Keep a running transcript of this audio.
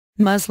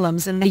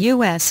Muslims in the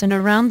US and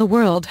around the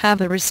world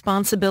have a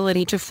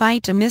responsibility to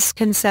fight a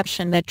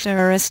misconception that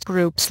terrorist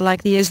groups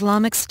like the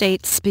Islamic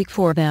State speak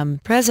for them.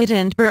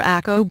 President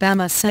Barack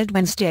Obama said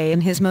Wednesday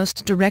in his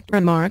most direct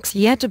remarks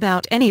yet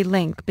about any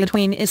link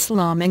between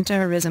Islam and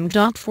terrorism.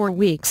 For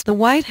weeks the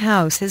White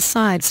House has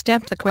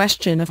sidestepped the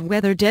question of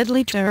whether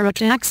deadly terror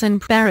attacks in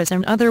Paris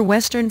and other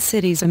Western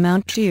cities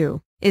amount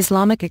to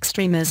Islamic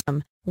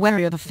extremism,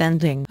 wary of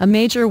offending a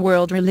major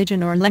world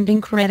religion or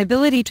lending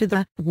credibility to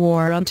the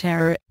war on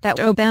terror that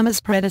Obama's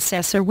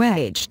predecessor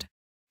waged.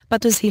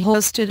 But as he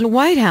hosted a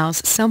White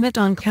House summit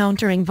on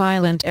countering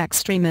violent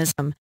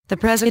extremism, the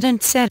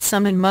president said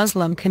some in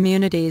Muslim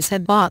communities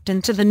had bought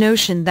into the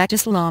notion that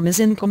Islam is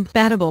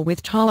incompatible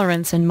with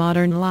tolerance in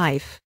modern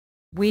life.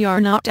 "We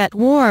are not at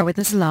war with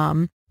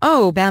Islam,"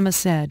 Obama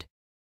said.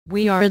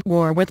 "We are at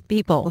war with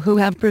people who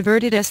have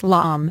perverted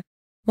Islam."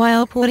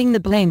 While putting the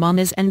blame on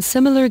his and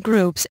similar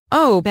groups,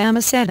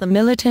 Obama said the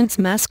militants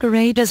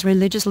masquerade as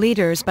religious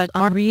leaders but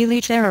are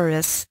really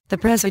terrorists. The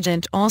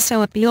president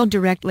also appealed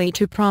directly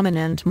to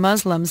prominent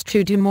Muslims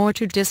to do more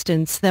to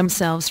distance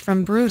themselves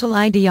from brutal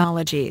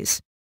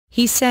ideologies.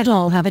 He said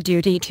all have a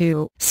duty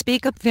to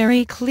speak up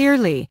very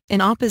clearly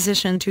in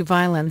opposition to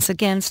violence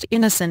against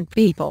innocent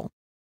people.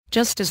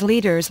 Just as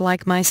leaders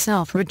like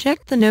myself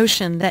reject the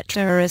notion that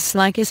terrorists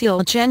like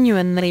ISIL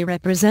genuinely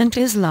represent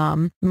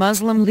Islam,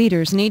 Muslim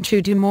leaders need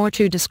to do more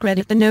to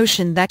discredit the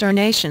notion that our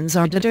nations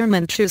are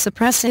determined to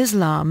suppress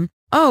Islam,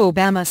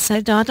 Obama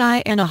said.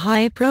 In a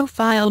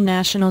high-profile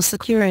national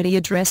security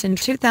address in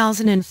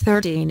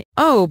 2013,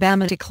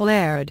 Obama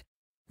declared,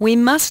 "We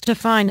must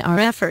define our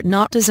effort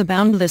not as a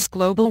boundless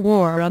global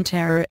war on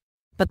terror,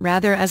 but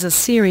rather as a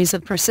series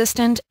of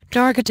persistent,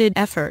 targeted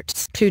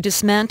efforts to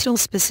dismantle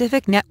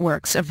specific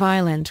networks of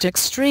violent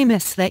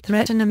extremists that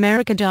threaten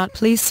America."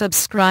 Please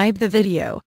subscribe the video.